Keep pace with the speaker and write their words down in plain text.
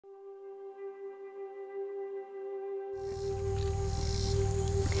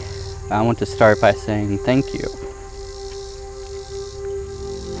I want to start by saying thank you.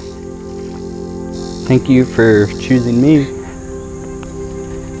 Thank you for choosing me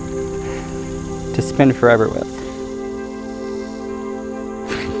to spend forever with.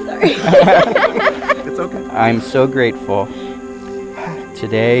 Sorry. It's okay. I'm so grateful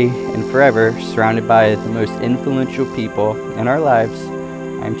today and forever, surrounded by the most influential people in our lives.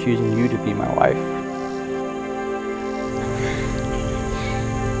 I'm choosing you to be my wife.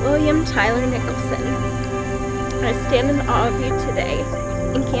 William Tyler Nicholson, I stand in awe of you today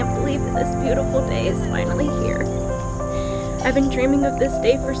and can't believe that this beautiful day is finally here. I've been dreaming of this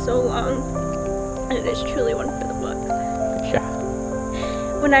day for so long, and it is truly one for the books. Yeah.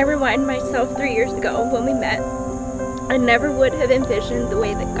 When I rewind myself 3 years ago when we met, I never would have envisioned the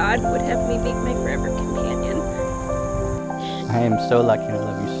way that God would have me be my forever companion. I am so lucky to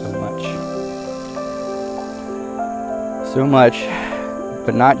love you so much. So much,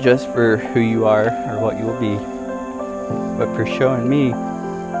 but not just for who you are or what you will be, but for showing me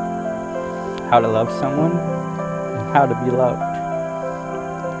how to love someone and how to be loved.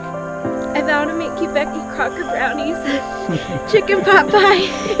 I vow to make you Becky Crocker brownies, chicken pot pie,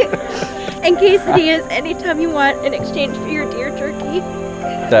 and quesadillas anytime you want in exchange for your deer jerky.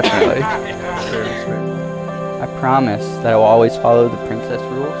 Definitely. I promise that I will always follow the princess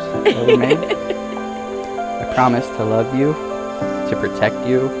rules that we made. I promise to love you, to protect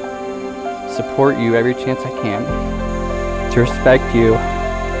you, support you every chance I can, to respect you,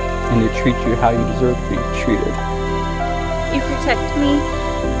 and to treat you how you deserve to be treated. You protect me,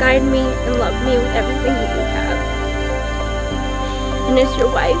 guide me, and love me with everything that you have. And as your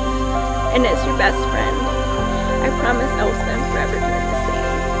wife, and as your best friend, I promise I will spend forever doing the same.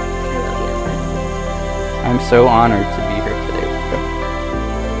 I love you, Nancy. I'm so honored to be here today with you.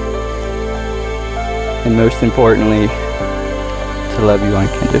 And most importantly, to love you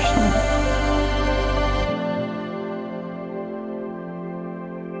unconditionally.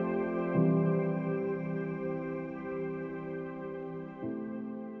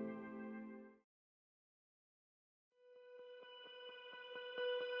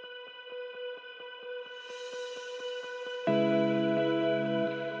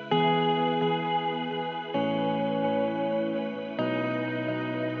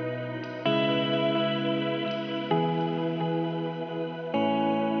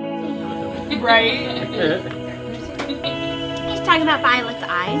 Right? He's talking about Violet's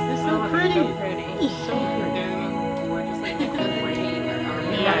eyes. It's so pretty. So pretty. So pretty. We're just like you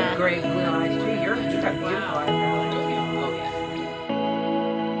got great blue eyes too. You got beautiful eyes.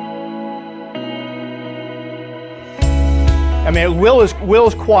 I mean,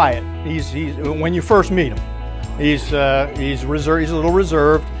 Will's quiet. He's when you first meet him, he's reserved. He's a little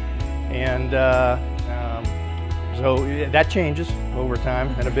reserved, and so that changes over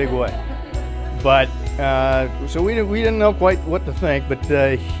time in a big way. But so we didn't know quite what to think. But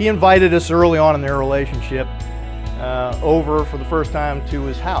he invited us early on in their relationship over for the first time to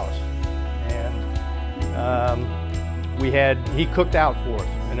his house, and he cooked out for us,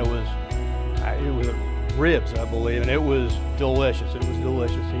 and it was ribs, I believe, and it was delicious. It was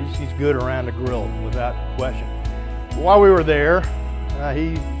delicious. He's good around the grill without question. While we were there,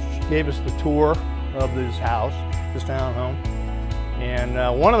 he gave us the tour of his house, his townhome. And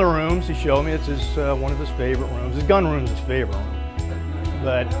one of the rooms he showed me, it's one of his favorite rooms. His gun room's his favorite room.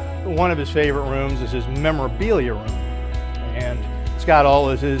 But one of his favorite rooms is his memorabilia room. And it's got all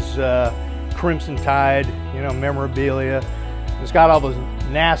of his Crimson Tide, memorabilia. It's got all his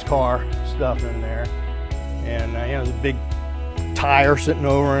NASCAR stuff in there. And there's a big tire sitting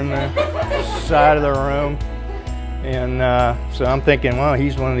over in the side of the room. And so I'm thinking, well,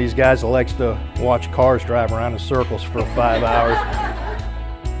 he's one of these guys that likes to watch cars drive around in circles for 5 hours.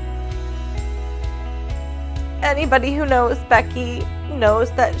 Anybody who knows Becky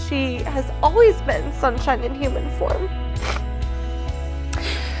knows that she has always been sunshine in human form.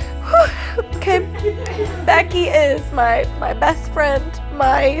 Okay, Becky is my best friend,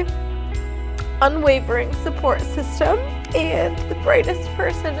 my unwavering support system, and the brightest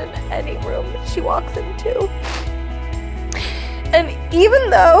person in any room that she walks into. And even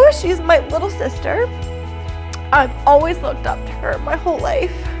though she's my little sister, I've always looked up to her my whole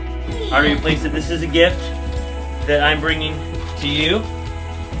life. I already placed that this is a gift that I'm bringing to you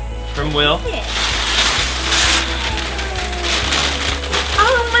from Will.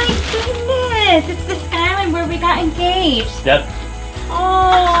 Oh my goodness! It's the Skyline where we got engaged. Yep.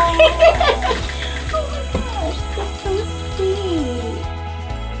 Oh, oh my gosh, that's so sweet.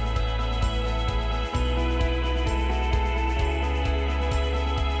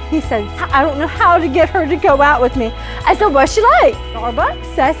 He said, I don't know how to get her to go out with me. I said, what's she like? $4?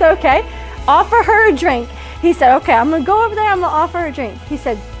 I said, okay. Offer her a drink. He said, okay, I'm gonna go over there, I'm gonna offer her a drink. He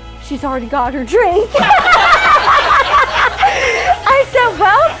said, she's already got her drink. I said,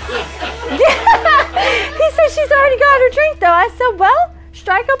 well, yeah. He said, she's already got her drink though. I said, well,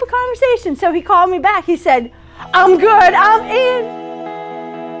 strike up a conversation. So he called me back. He said, I'm good, I'm in.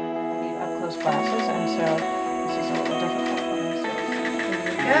 Up close classes, and so this is a little difficult for me. So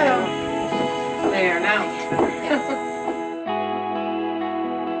here we go. There, now. Yes.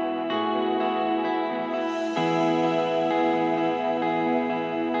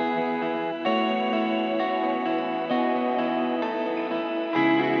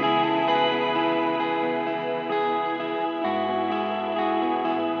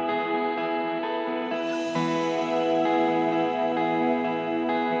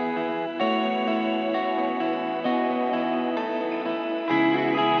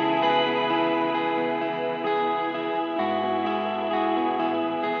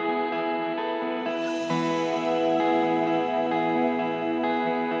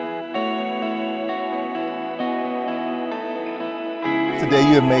 Today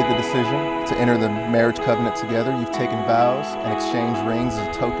you have made the decision to enter the marriage covenant together. You've taken vows and exchanged rings as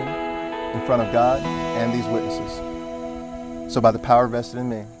a token in front of God and these witnesses. So by the power vested in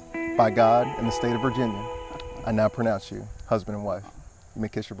me, by God and the state of Virginia, I now pronounce you husband and wife. You may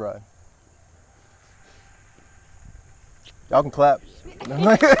kiss your bride. Y'all can clap.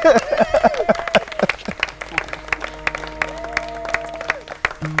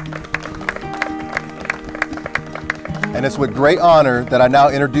 And it's with great honor that I now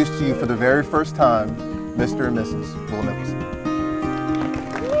introduce to you for the very first time, Mr. and Mrs. Willow Nicholson.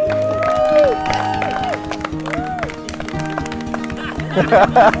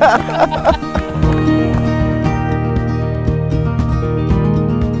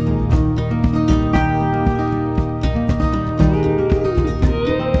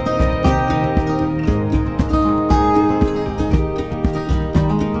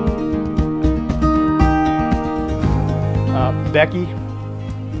 Becky, you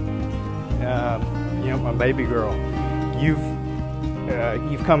know, my baby girl, you've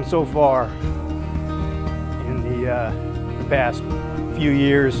come so far in the past few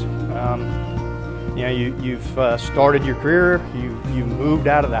years. You know, you've started your career. You've moved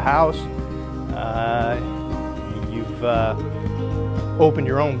out of the house. You've opened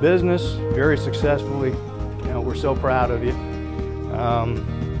your own business very successfully. You know, we're so proud of you.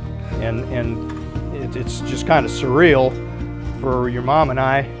 And it's just kind of surreal for your mom and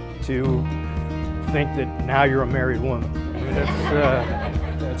I to think that now you're a married woman. I mean,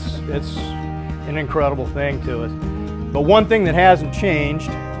 it's an incredible thing to us. But one thing that hasn't changed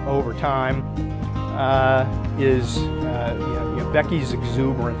over time is you know, Becky's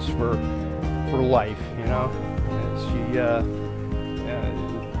exuberance for life. You know,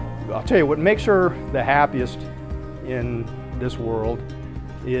 I'll tell you what makes her the happiest in this world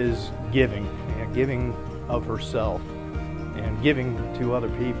is giving, giving of herself and giving to other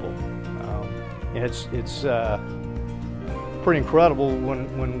people. It's pretty incredible when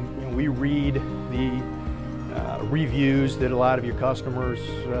you know, we read the reviews that a lot of your customers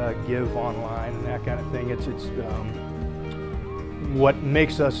give online and that kind of thing. It's what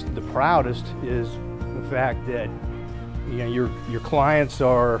makes us the proudest is the fact that you know, your clients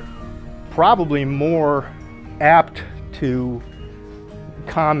are probably more apt to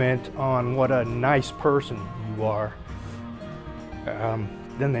comment on what a nice person you are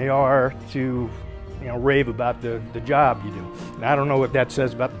than they are to, you know, rave about the job you do. And I don't know what that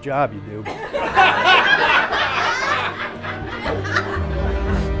says about the job you do. But